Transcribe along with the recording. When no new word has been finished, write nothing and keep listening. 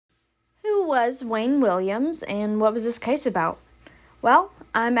was Wayne Williams, and what was this case about? Well,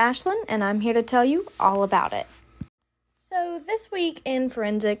 I'm Ashlyn, and I'm here to tell you all about it. So this week in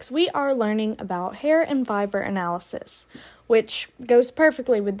forensics, we are learning about hair and fiber analysis, which goes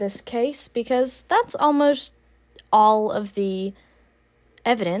perfectly with this case because that's almost all of the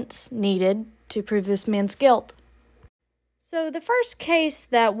evidence needed to prove this man's guilt. So the first case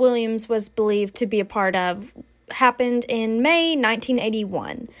that Williams was believed to be a part of happened in May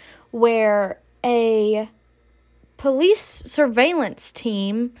 1981, where a police surveillance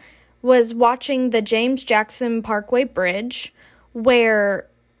team was watching the James Jackson Parkway Bridge, where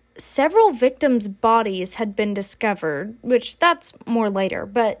several victims' bodies had been discovered, which that's more later,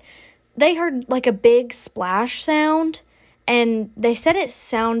 but they heard like a big splash sound, and they said it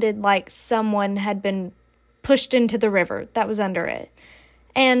sounded like someone had been pushed into the river that was under it.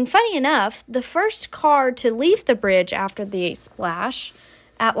 And funny enough, the first car to leave the bridge after the splash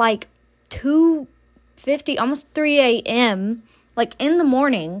at like 2:50, almost 3 a.m., like in the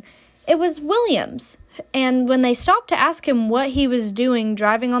morning, it was Williams. And when they stopped to ask him what he was doing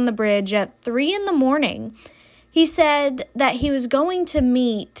driving on the bridge at 3 in the morning, he said that he was going to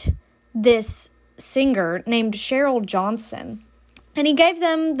meet this singer named Cheryl Johnson. And he gave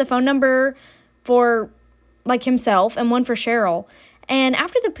them the phone number for like himself and one for Cheryl. And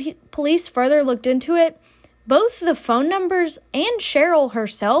after the police further looked into it, both the phone numbers and Cheryl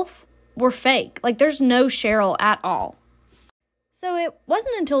herself were fake. Like, there's no Cheryl at all. So it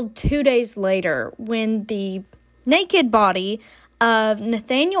wasn't until 2 days later when the naked body of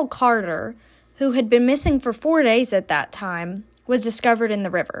Nathaniel Carter, who had been missing for 4 days at that time, was discovered in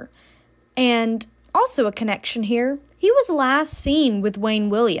the river. And also a connection here, he was last seen with Wayne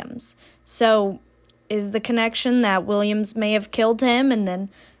Williams. So is the connection that Williams may have killed him and then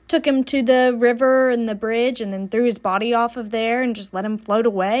took him to the river and the bridge and then threw his body off of there and just let him float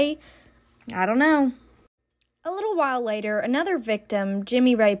away? I don't know. A little while later, another victim,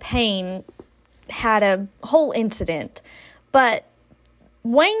 Jimmy Ray Payne, had a whole incident, but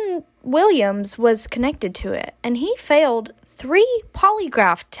Wayne Williams was connected to it, and he failed 3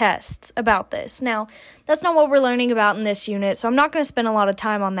 polygraph tests about this. Now, that's not what we're learning about in this unit, so I'm not going to spend a lot of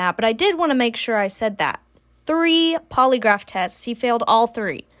time on that, but I did want to make sure I said that. 3 polygraph tests. He failed all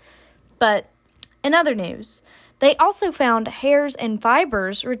 3. But in other news, they also found hairs and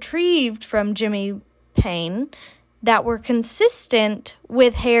fibers retrieved from Jimmy Payne that were consistent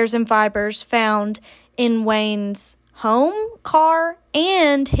with hairs and fibers found in Wayne's home, car,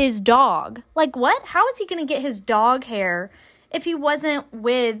 and his dog. Like, what? How is he going to get his dog hair if he wasn't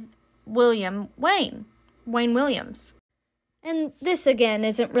with Wayne Williams? And this, again,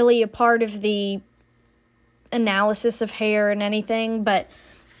 isn't really a part of the analysis of hair and anything, but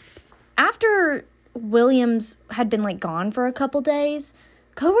after Williams had been, gone for a couple days,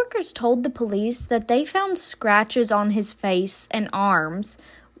 coworkers told the police that they found scratches on his face and arms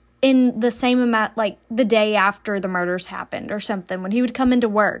in the same amount, the day after the murders happened or something, when he would come into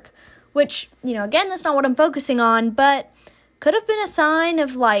work, which, again, that's not what I'm focusing on, but could have been a sign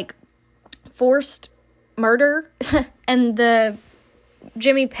of, forced murder, and the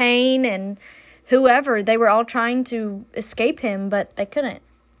Jimmy Payne and whoever, they were all trying to escape him, but they couldn't.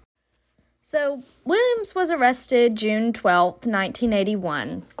 So, Williams was arrested June 12th,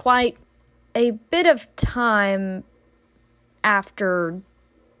 1981, quite a bit of time after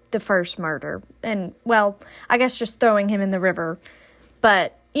the first murder, and, I guess just throwing him in the river,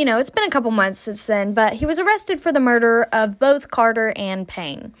 but it's been a couple months since then, but he was arrested for the murder of both Carter and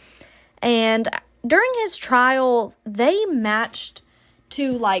Payne. And during his trial, they matched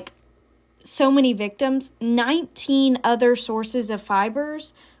to, so many victims, 19 other sources of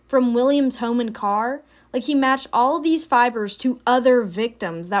fibers from Williams' home and car. He matched all of these fibers to other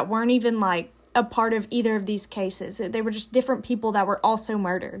victims that weren't even, a part of either of these cases. They were just different people that were also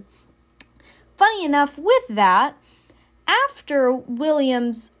murdered. Funny enough, with that, after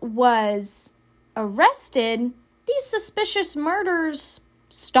Williams was arrested, these suspicious murders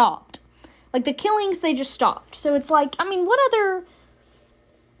stopped. The killings, they just stopped. So it's what other,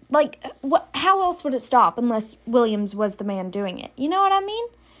 how else would it stop unless Williams was the man doing it? You know what I mean?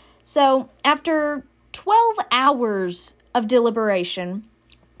 So after 12 hours of deliberation,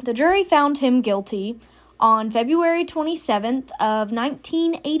 the jury found him guilty on February 27th of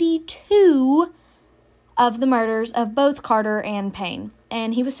 1982 of the murders of both Carter and Payne,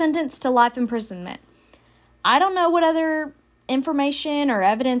 and he was sentenced to life imprisonment. I don't know what other information or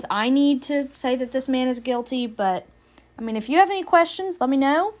evidence I need to say that this man is guilty, but, if you have any questions, let me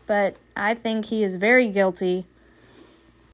know, but I think he is very guilty